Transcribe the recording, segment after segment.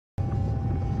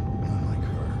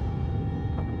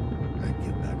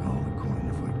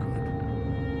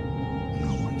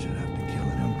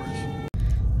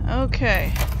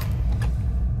Okay.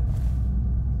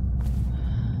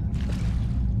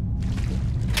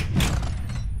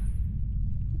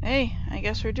 Hey, I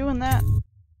guess we're doing that.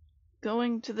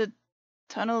 Going to the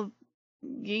tunnel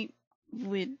gate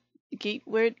with gate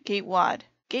wad.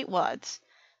 Gate wads.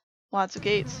 Lots of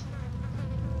gates.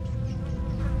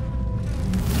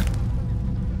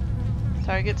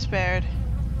 Target spared.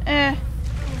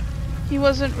 He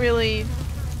wasn't really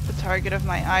the target of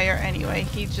my ire anyway.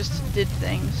 He just did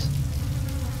things.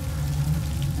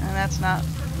 And that's not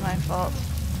my fault.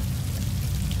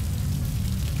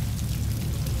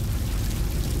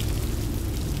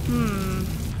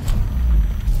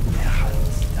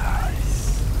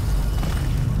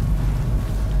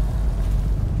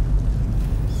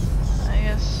 I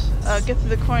guess get through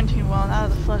the quarantine wall and out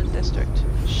of the flooded district.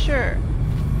 Sure.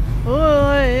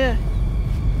 Oh yeah.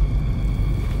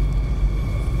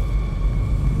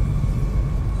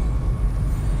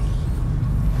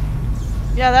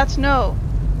 Yeah, that's no.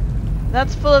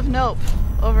 That's full of nope.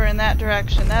 Over in that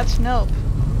direction. That's nope.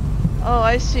 Oh,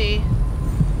 I see.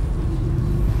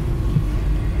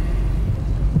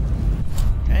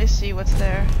 I see what's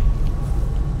there.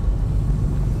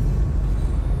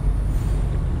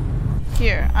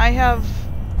 Here, I have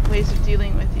ways of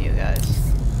dealing with you guys.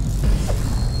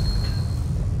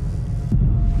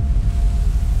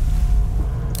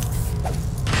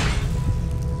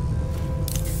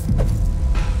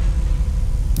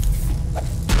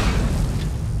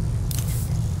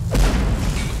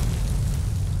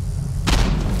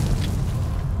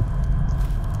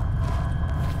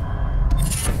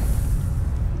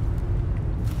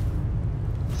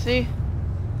 See?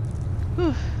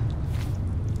 Whew.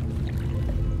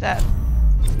 That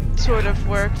sort of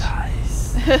worked. I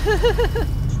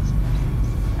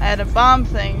had to bomb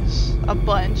things a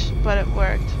bunch, but it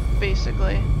worked,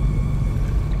 basically.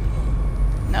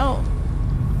 No.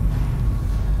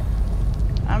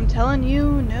 I'm telling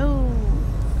you, no.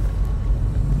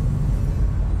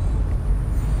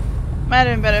 Might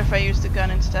have been better if I used the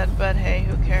gun instead, but hey,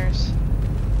 who cares?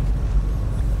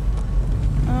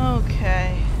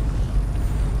 Okay.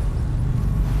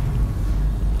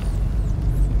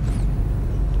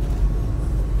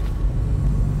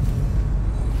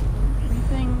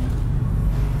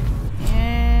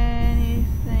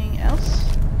 Anything else?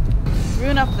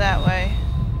 Rune up that way.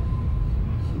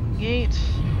 Gate.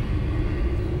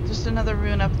 Just another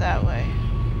rune up that way.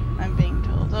 I'm being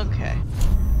told. Okay.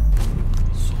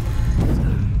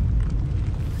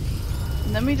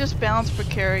 Let me just balance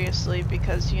precariously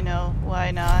because, you know,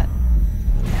 why not?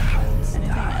 Anything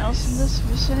else in this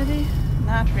vicinity?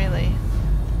 Not really.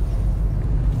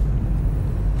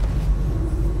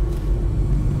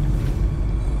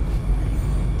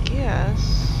 I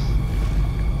guess.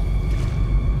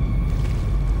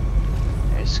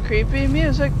 There's creepy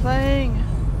music playing.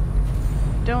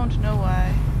 Don't know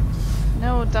why.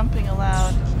 No dumping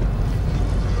allowed.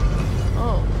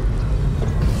 Oh.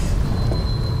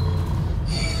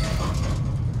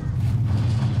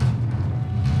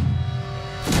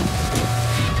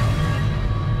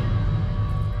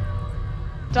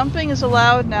 Dumping is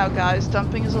allowed now, guys.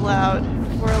 Dumping is allowed.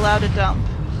 We're allowed to dump.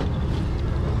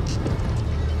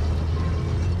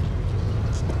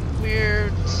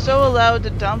 We're so allowed to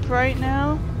dump right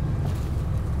now.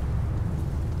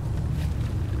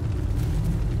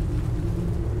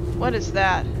 What is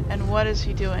that? And what is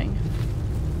he doing?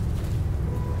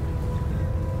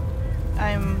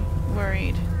 I'm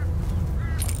worried.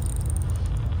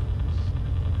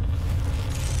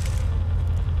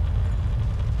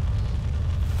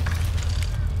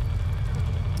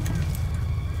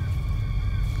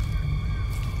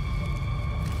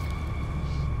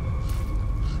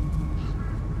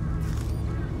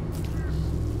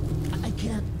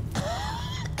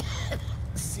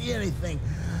 Anything.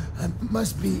 I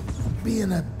must be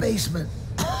in a basement.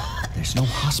 There's no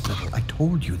hospital. I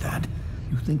told you that.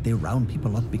 You think they round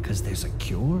people up because there's a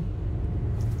cure?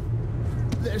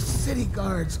 They're city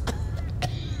guards.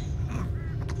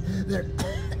 They're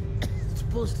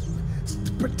supposed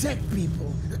to protect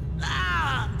people.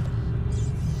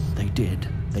 They did.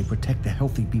 They protect the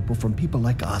healthy people from people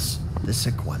like us, the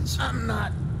sick ones. I'm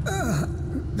not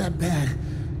that bad.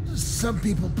 Some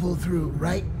people pull through,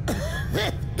 right?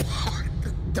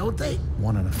 Don't they?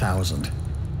 1 in 1,000.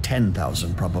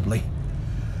 10,000 probably.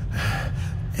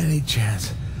 Any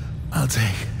chance I'll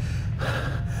take.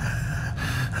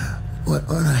 When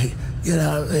I get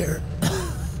out of there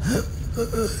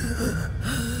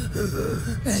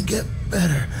and get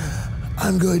better,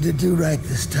 I'm going to do right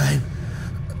this time.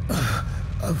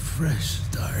 A fresh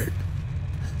start.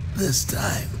 This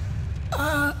time.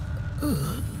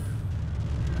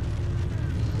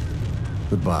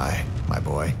 Goodbye, my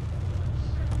boy.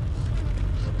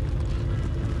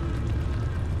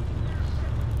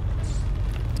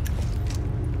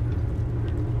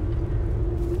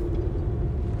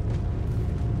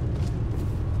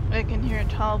 I can hear a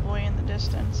tall boy in the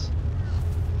distance.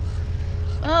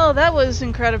 Oh, that was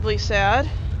incredibly sad.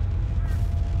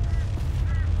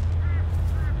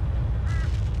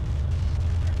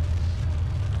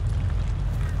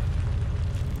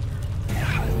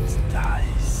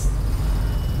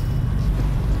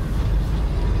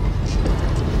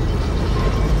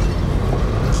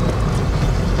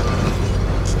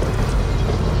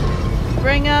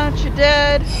 Bring out your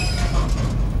dead.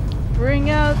 Bring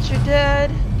out your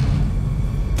dead.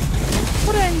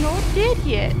 But I'm not dead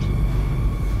yet.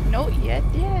 Not yet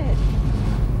dead.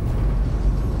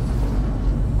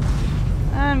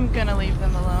 I'm gonna leave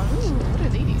them alone. Ooh, what are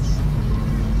these?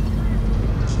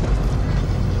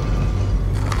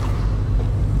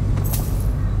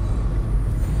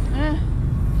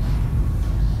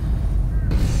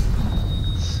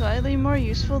 Slightly more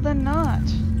useful than not.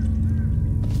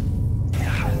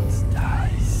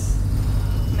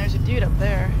 And there's a dude up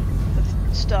there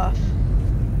with stuff.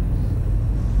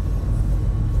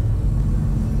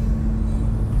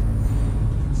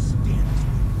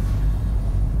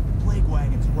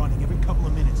 Running every couple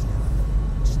of minutes now.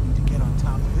 Just need to get on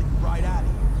top of it and ride out of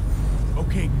here.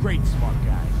 Okay, great, smart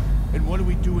guy. And what do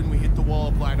we do when we hit the wall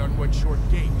of light on one short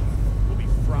gate? We'll be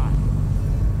fried.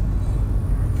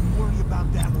 We can worry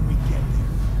about that when we get there.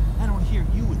 I don't hear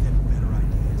you with any better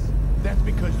ideas. That's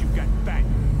because you've got back.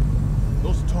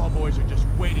 Those tall boys are just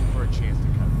waiting for a chance to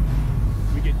come.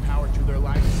 We get power to their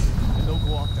lights, and they'll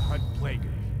go off to hunt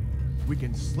plaguers. We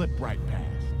can slip right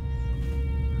past.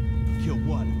 Kill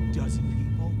what, a dozen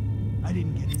people? I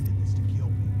didn't get into this to kill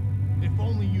people. If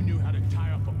only you knew how to tie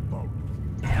up a boat.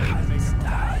 That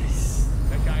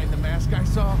guy in the mask I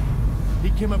saw,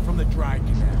 he came up from the dry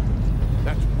canal.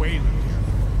 That's way legit.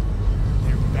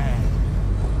 They're bad.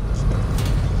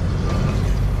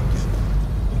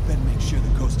 We better make sure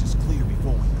the coast is clear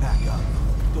before we pack up.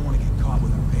 Don't want to get caught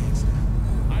with our pants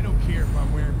down. I don't care if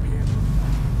I'm wearing pants.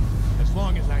 As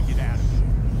long as I get out of here.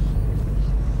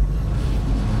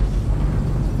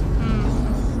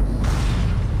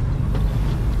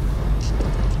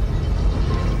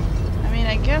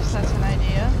 I guess that's an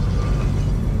idea.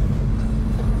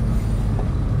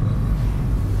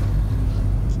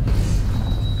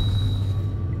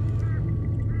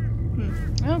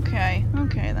 Okay,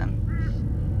 okay then.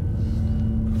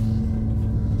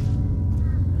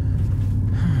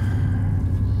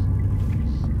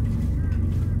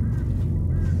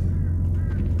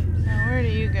 Now where do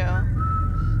you go?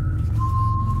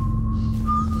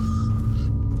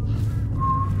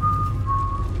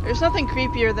 There's nothing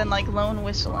creepier than like lone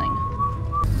whistling.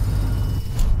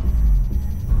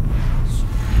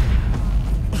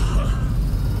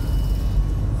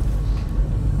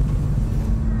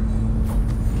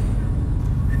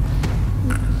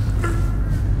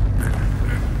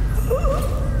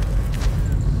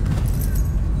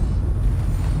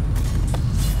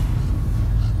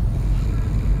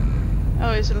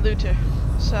 Oh, he's a looter,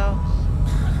 so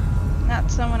not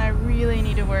someone I really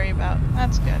need to worry about.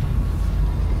 That's good.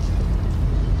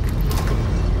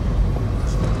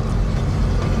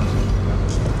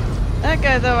 That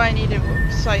guy, though, I need to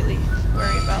slightly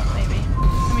worry about, maybe.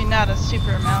 I mean, not a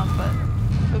super amount, but...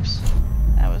 Oops.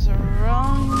 That was a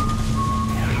wrong...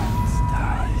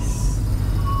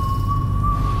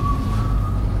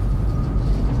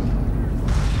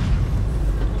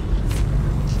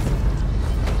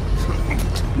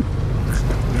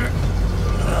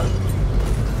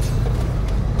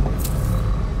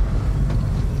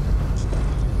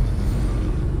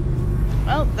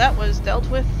 Well, that was dealt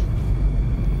with.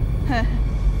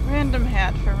 Random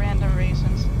hat for random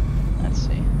reasons. Let's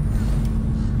see.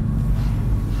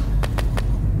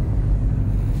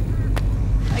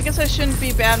 I guess I shouldn't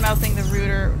be bad-mouthing the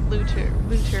looter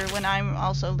when I'm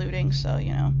also looting, so,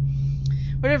 you know.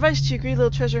 We're advised to agree little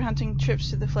treasure hunting trips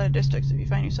to the flooded districts. If you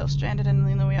find yourself stranded and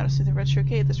lean the way out through the red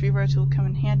shortcade, this rebar tool will come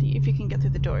in handy if you can get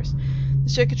through the doors. The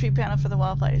circuitry panel for the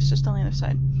wall of light is just on the other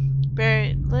side. Bear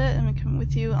it lit and come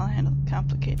with you. I'll handle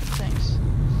complicated things.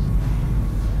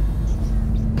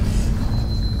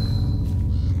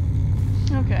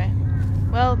 Okay.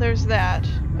 Well, there's that,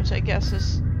 which I guess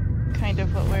is kind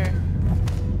of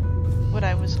what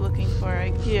I was looking for,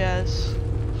 I guess.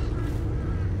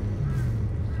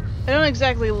 I don't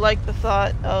exactly like the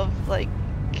thought of, like,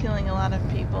 killing a lot of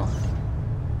people.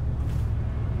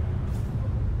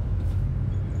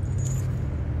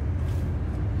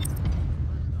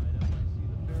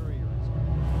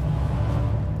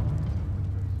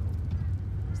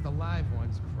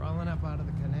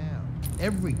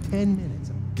 Every 10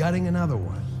 minutes, I'm gutting another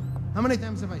one. How many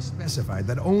times have I specified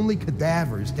that only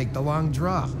cadavers take the long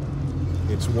drop?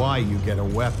 It's why you get a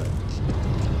weapon.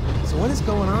 So what is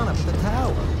going on up at the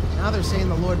tower? Now they're saying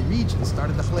the Lord Regent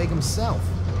started the plague himself.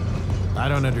 I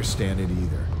don't understand it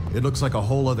either. It looks like a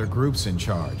whole other group's in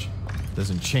charge.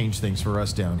 Doesn't change things for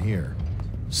us down here.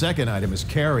 Second item is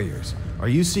carriers. Are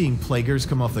you seeing plaguers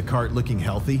come off the cart looking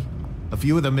healthy? A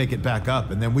few of them make it back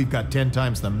up, and then we've got 10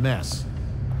 times the mess.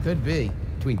 Could be.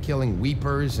 Between killing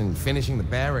weepers and finishing the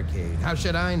barricade. How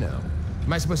should I know?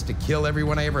 Am I supposed to kill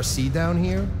everyone I ever see down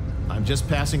here? I'm just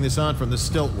passing this on from the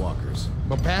stilt walkers.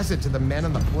 Well, pass it to the men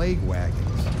on the plague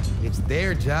wagons. It's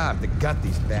their job to gut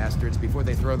these bastards before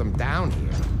they throw them down here.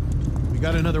 We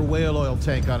got another whale oil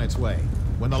tank on its way.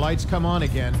 When the lights come on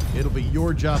again, it'll be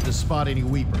your job to spot any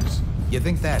weepers. You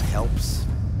think that helps?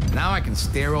 Now I can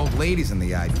stare old ladies in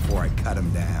the eye before I cut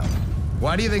them down.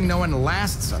 Why do you think no one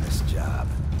lasts on this job?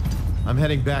 I'm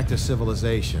heading back to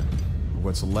civilization.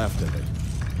 What's left of it.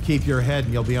 Keep your head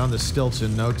and you'll be on the stilts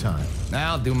in no time.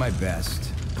 I'll do my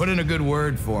best. Put in a good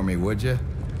word for me, would you?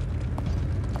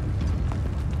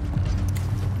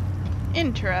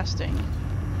 Interesting.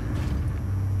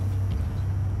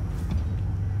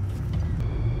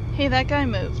 Hey, that guy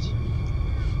moved.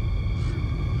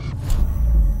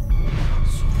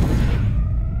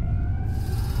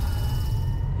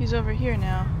 He's over here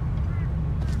now.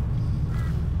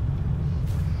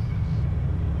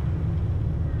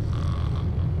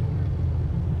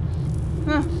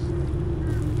 Huh.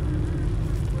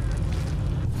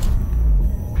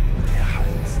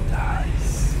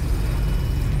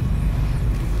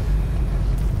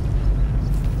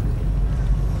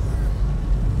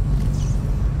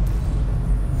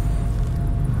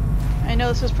 I know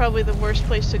this is probably the worst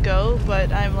place to go,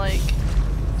 but I'm like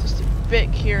just a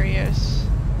bit curious.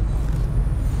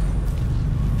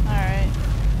 Alright.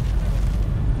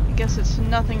 I guess it's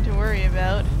nothing to worry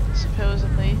about,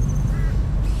 supposedly.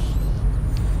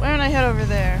 Why don't I head over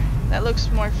there? That looks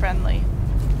more friendly.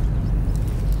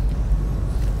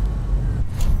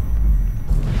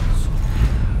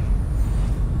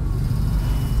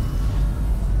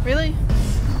 Really?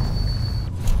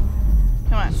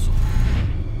 Come on.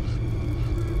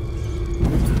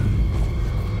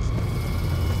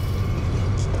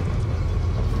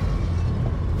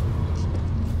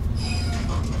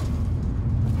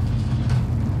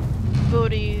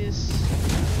 Booties.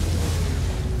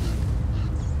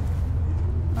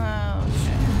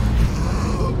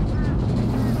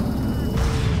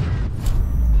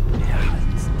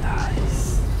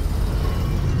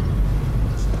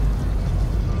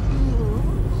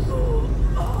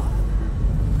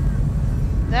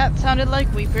 That sounded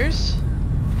like weepers.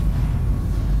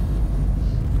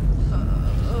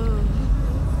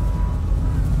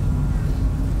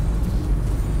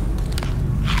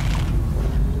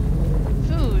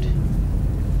 Food.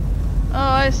 Oh,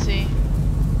 I see.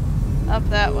 Up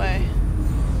that way.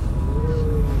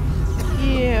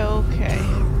 Yeah, okay.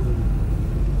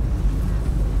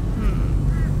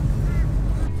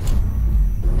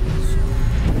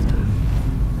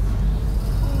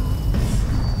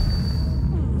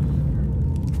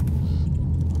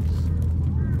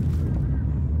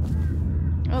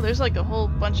 Oh, there's like a whole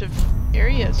bunch of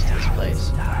areas to this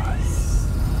place.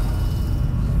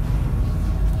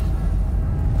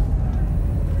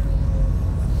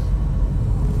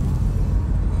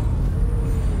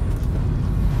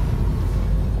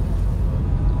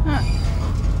 Huh.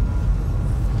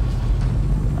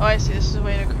 Oh, I see. This is a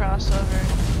way to cross over.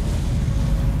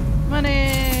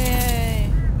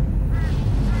 Money!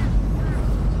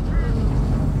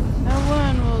 No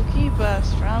one will keep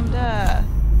us from death.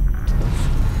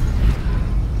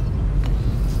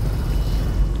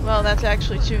 Well, that's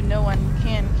actually true. No one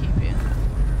can keep you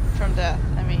from death.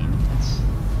 I mean,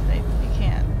 you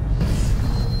can't.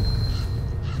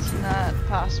 It's not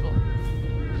possible.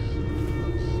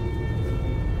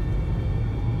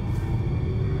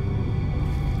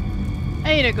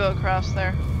 I need to go across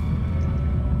there.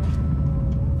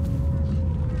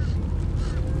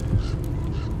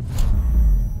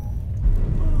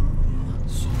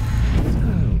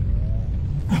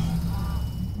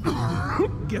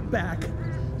 Get back.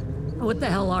 What the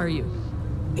hell are you?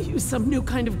 You some new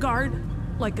kind of guard?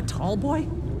 Like a tall boy?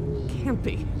 Can't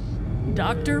be.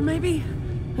 Doctor, maybe?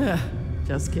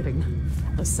 Just kidding.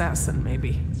 Assassin,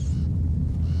 maybe.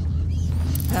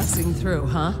 Passing through,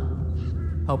 huh?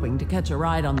 Hoping to catch a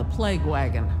ride on the plague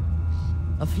wagon.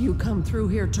 A few come through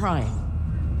here trying.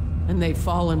 And they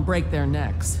fall and break their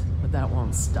necks. But that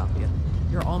won't stop you.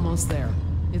 You're almost there.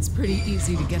 It's pretty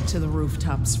easy to get to the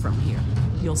rooftops from here.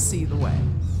 You'll see the way.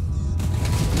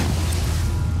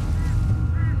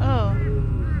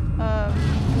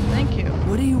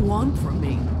 want from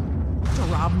me? To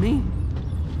rob me?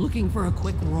 Looking for a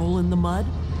quick roll in the mud?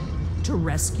 To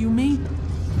rescue me?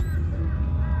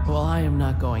 Well, I am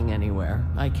not going anywhere.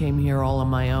 I came here all on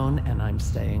my own, and I'm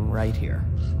staying right here.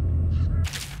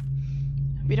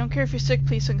 We don't care if you're sick,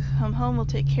 please come home. We'll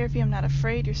take care of you. I'm not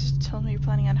afraid. Your sister told me you're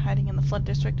planning on hiding in the flood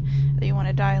district, that you want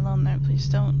to die alone there. Please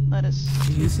don't let us...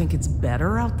 Do you think it's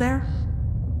better out there?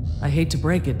 I hate to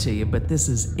break it to you, but this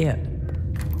is it.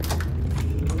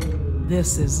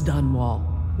 This is Dunwall.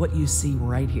 What you see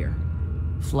right here.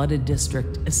 Flooded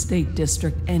district, estate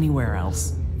district, anywhere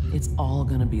else. It's all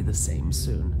gonna be the same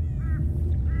soon.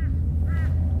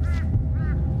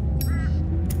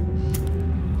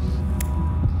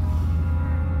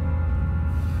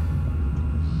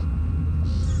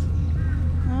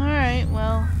 Alright,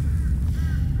 well...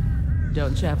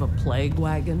 Don't you have a plague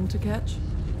wagon to catch?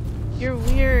 You're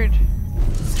weird.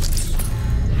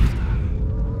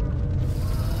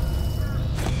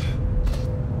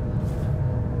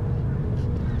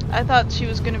 I thought she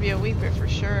was gonna be a weeper for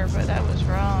sure, but I was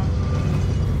wrong.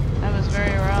 I was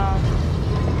very wrong.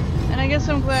 And I guess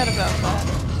I'm glad about that.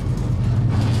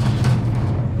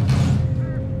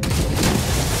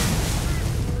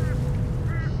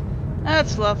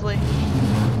 That's lovely.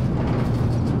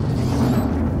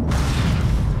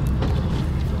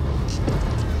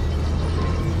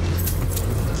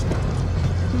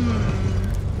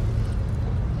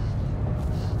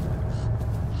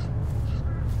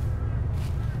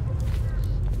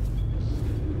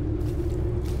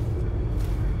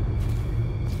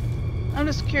 I'm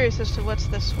just curious as to what's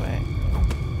this way.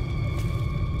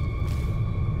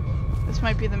 This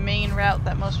might be the main route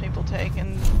that most people take,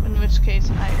 and in which case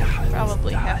I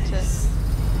probably have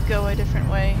to go a different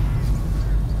way.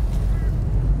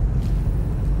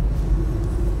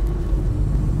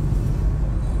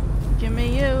 Give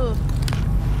me you.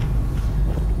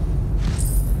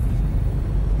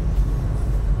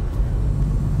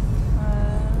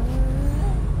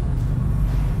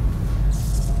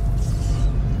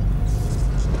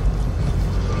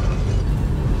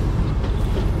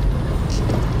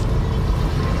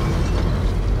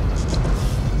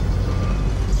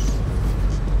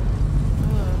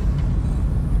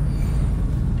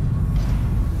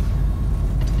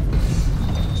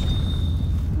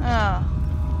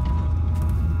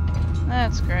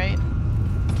 That's great.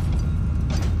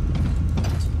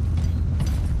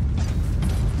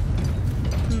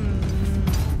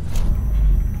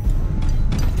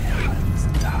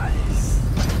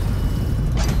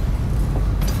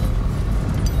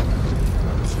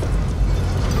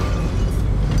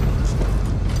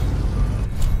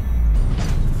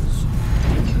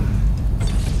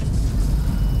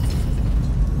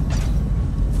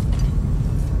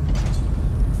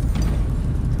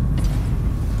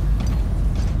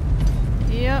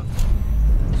 Yep.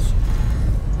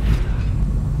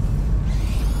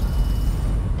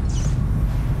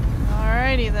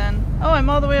 Alrighty then. Oh, I'm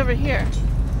all the way over here.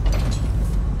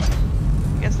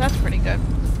 Guess that's pretty good.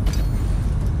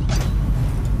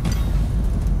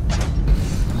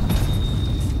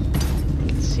 I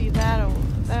can see that.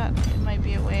 That it might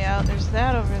be a way out. There's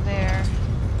that over there.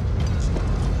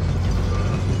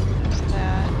 There's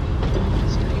that.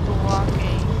 There's people walking.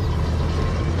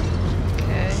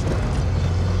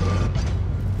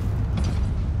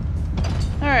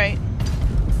 Alright,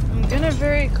 I'm gonna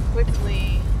very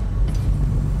quickly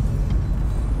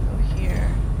go here.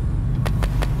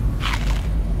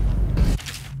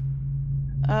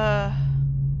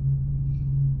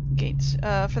 Gates.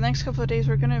 For the next couple of days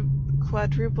we're gonna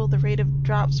quadruple the rate of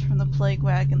drops from the plague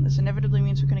wagon. This inevitably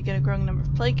means we're gonna get a growing number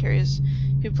of plague carriers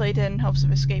who play dead in hopes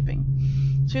of escaping.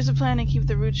 So here's a plan to keep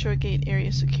the Root Shore Gate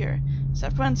area secure.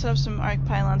 Step one, set up some arc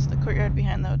pylons in the courtyard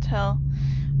behind the hotel.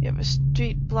 We have a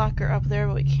street blocker up there,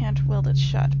 but we can't weld it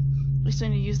shut. We still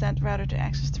need to use that router to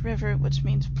access the river, which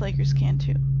means plaguers can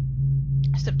too.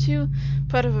 Step 2,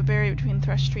 put up a barrier between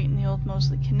Thrush Street and the old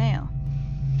Mosley Canal.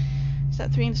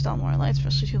 Step 3, install more lights,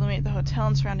 especially to illuminate the hotel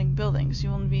and surrounding buildings. You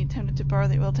will be tempted to borrow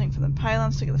the oil tank from the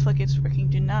pylons to get the floodgates working.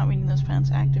 Do not. We need those pylons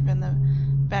active and the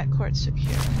backcourt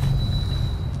secure.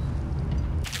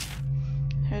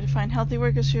 To find healthy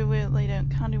workers who will lay down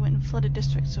conduit in flooded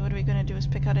districts. So what we're going to do is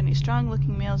pick out any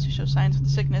strong-looking males who show signs of the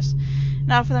sickness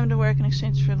and offer them to work in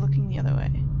exchange for looking the other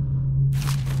way.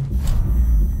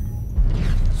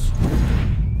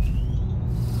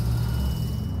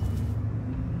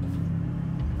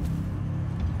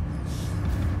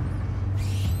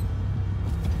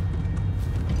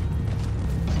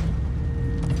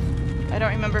 I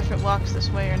don't remember if it walks this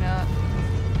way or not.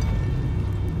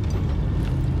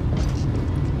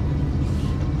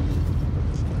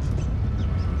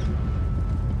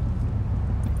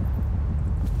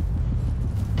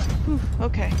 Whew,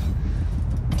 okay.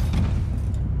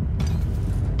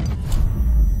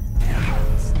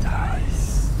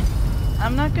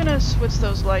 I'm not gonna switch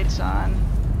those lights on.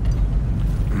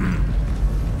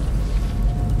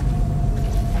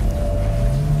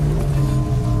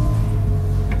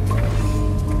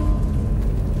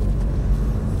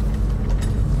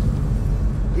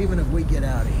 Even if we get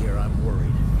out of here, I'm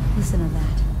worried. Listen to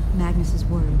that. Magnus is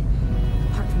worried.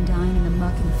 Apart from dying in the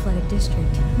muck in the flooded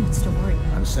district, what's to worry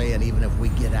about? I'm saying even if we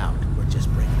get out, we're just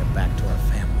bringing it back to our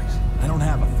families. I don't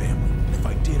have a family. If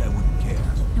I did, I wouldn't care.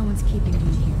 No one's keeping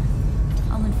me here.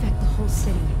 I'll infect the whole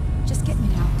city. Just get me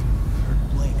out. I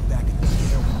heard Blake back at the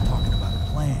stairwell talking about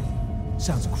a plan.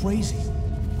 Sounds crazy.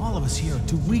 All of us here are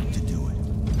too weak to do it.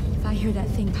 If I hear that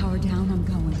thing power down, I'm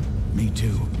going. Me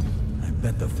too. I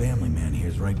bet the family man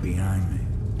here's right behind me.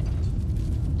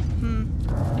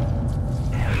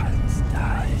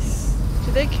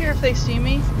 Do they care if they see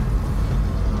me?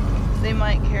 They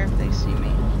might care if they see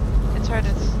me. It's hard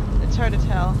to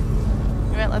tell.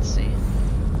 Alright, let's see.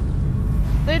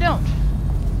 They don't.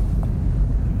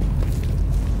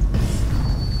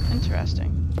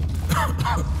 Interesting.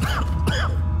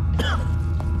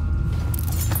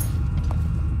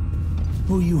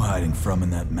 Who are you hiding from in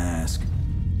that mask?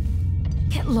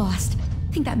 Get lost.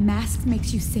 Think that mask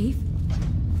makes you safe?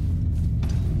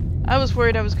 I was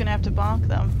worried I was gonna have to bonk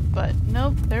them, but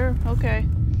nope, they're okay.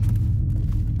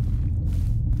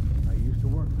 I used to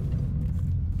work for them.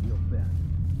 Real bad.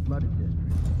 Flooded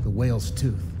district. The Whale's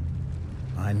Tooth.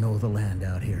 I know the land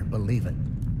out here, believe it.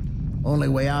 Only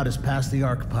way out is past the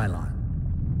arc pylon.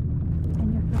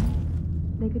 And your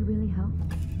friends? They could really help?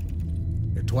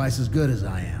 They're twice as good as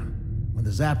I am. When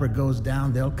the zapper goes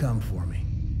down, they'll come for me.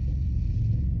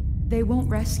 They won't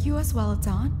rescue us while it's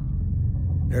on?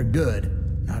 They're good,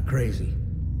 not crazy.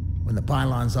 When the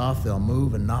pylon's off, they'll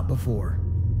move and not before.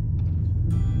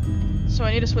 So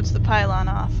I need to switch the pylon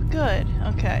off. Good,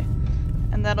 okay.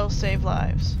 And that'll save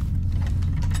lives.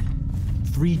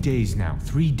 3 days now.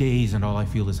 3 days and all I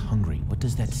feel is hungry. What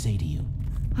does that say to you?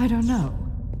 I don't know.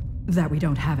 That we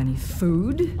don't have any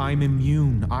food? I'm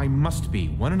immune. I must be.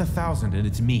 1 in 1,000 and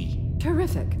it's me.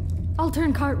 Terrific. I'll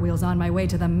turn cartwheels on my way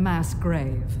to the mass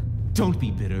grave. Don't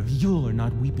be bitter. You're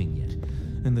not weeping yet.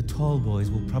 And the tall boys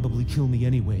will probably kill me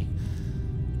anyway.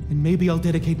 And maybe I'll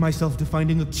dedicate myself to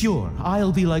finding a cure.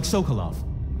 I'll be like Sokolov.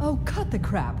 Oh, cut the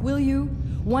crap, will you?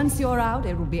 Once you're out,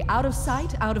 it will be out of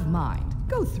sight, out of mind.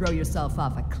 Go throw yourself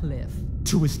off a cliff.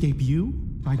 To escape you?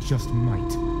 I just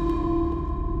might.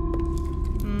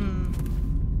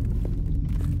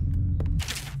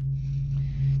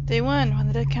 Day 1, when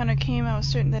the death counter came, I was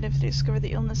certain that if they discovered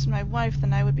the illness in my wife,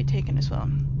 then I would be taken as well.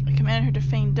 I commanded her to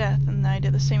feign death, and I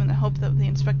did the same in the hope that the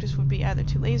inspectors would be either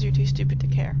too lazy or too stupid to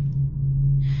care.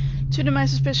 True to my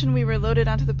suspicion, we were loaded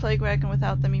onto the plague wagon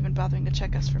without them even bothering to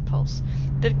check us for pulse.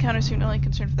 The dead counter seemed only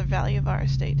concerned for the value of our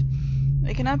estate.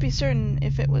 I cannot be certain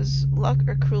if it was luck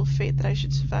or cruel fate that I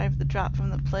should survive the drop from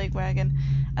the plague wagon.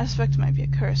 I suspect it might be a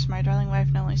curse. My darling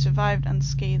wife not only survived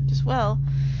unscathed as well,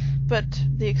 but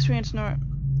the experience nor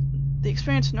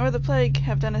the plague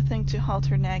have done a thing to halt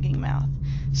her nagging mouth.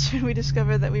 Soon we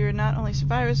discovered that we were not only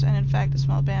survivors, and in fact a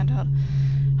small band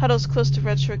huddles close to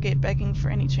Red Shore Gate begging for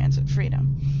any chance at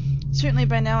freedom. Certainly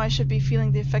by now I should be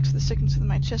feeling the effects of the sickness in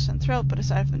my chest and throat, but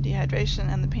aside from dehydration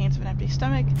and the pains of an empty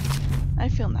stomach, I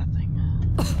feel nothing.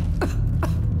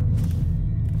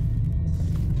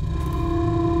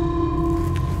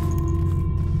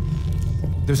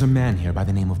 There's a man here by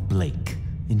the name of Blake.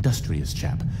 Industrious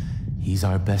chap. He's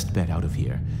our best bet out of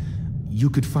here. You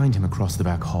could find him across the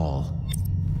back hall.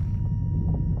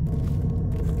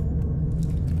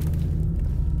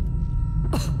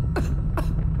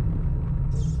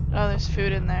 Oh, there's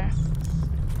food in there.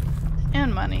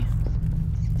 And money.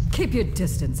 Keep your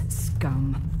distance,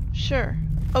 scum. Sure.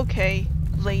 Okay,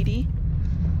 lady.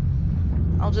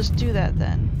 I'll just do that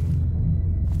then.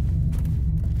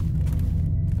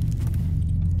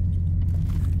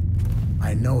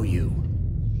 I know you.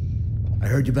 I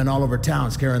heard you've been all over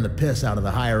town scaring the piss out of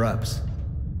the higher-ups.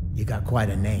 You got quite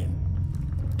a name.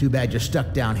 Too bad you're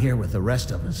stuck down here with the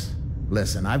rest of us.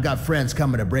 Listen, I've got friends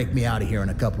coming to break me out of here in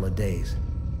a couple of days.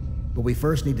 But we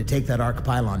first need to take that arc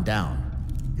pylon down.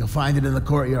 You'll find it in the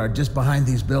courtyard just behind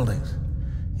these buildings.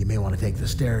 You may want to take the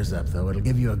stairs up, though. It'll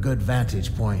give you a good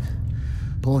vantage point.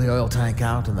 Pull the oil tank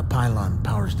out and the pylon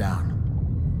powers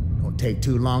down. Don't take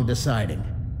too long deciding.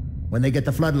 When they get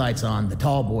the floodlights on, the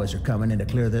tall boys are coming in to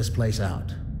clear this place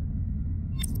out.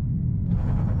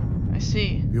 I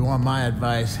see. If you want my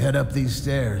advice, head up these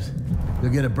stairs.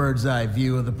 You'll get a bird's eye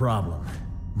view of the problem.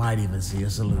 Might even see a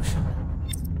solution.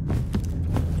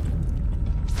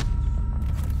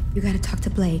 You gotta talk to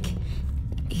Blake.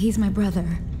 He's my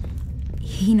brother.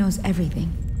 He knows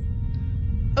everything.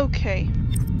 Okay.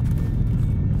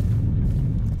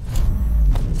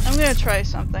 I'm gonna try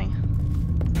something.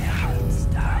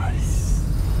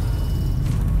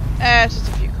 It's just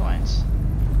a few coins.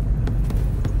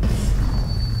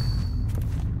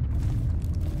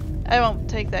 I won't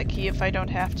take that key if I don't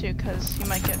have to, because he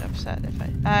might get upset if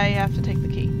I have to take the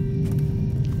key.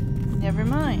 Never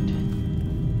mind.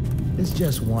 It's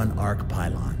just one arc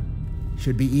pylon.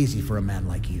 Should be easy for a man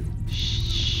like you.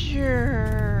 Sure.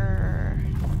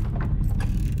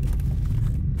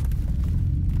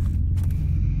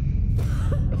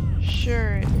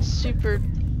 Sure, it's super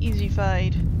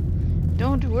easy-fied.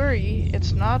 Don't worry,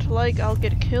 it's not like I'll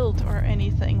get killed or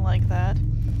anything like that.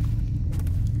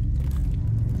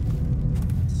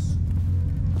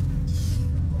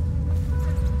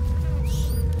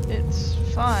 It's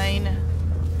fine.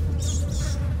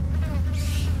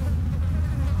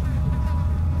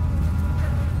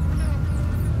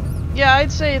 Yeah,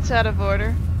 I'd say it's out of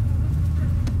order.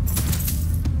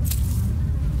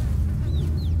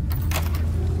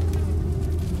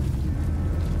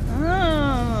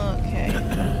 Oh, okay.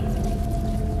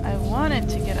 I wanted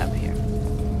to get up here.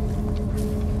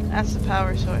 That's the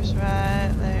power source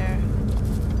right there.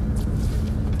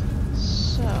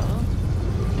 So...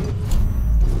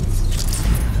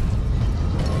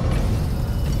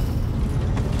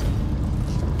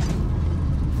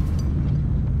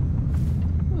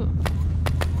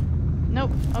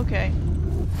 Nope, okay.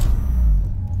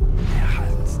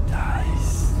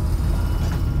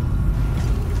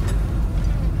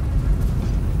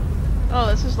 Oh,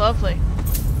 this is lovely.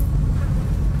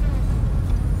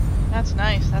 That's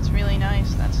nice. That's really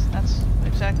nice. That's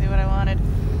exactly what I wanted.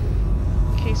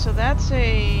 Okay, so that's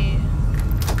a...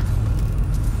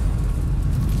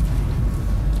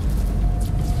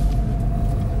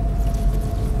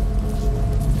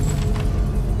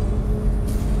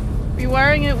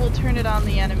 Rewiring it will turn it on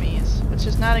the enemies, which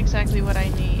is not exactly what I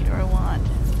need or want.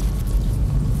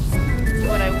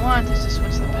 What I want is to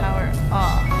switch the power off.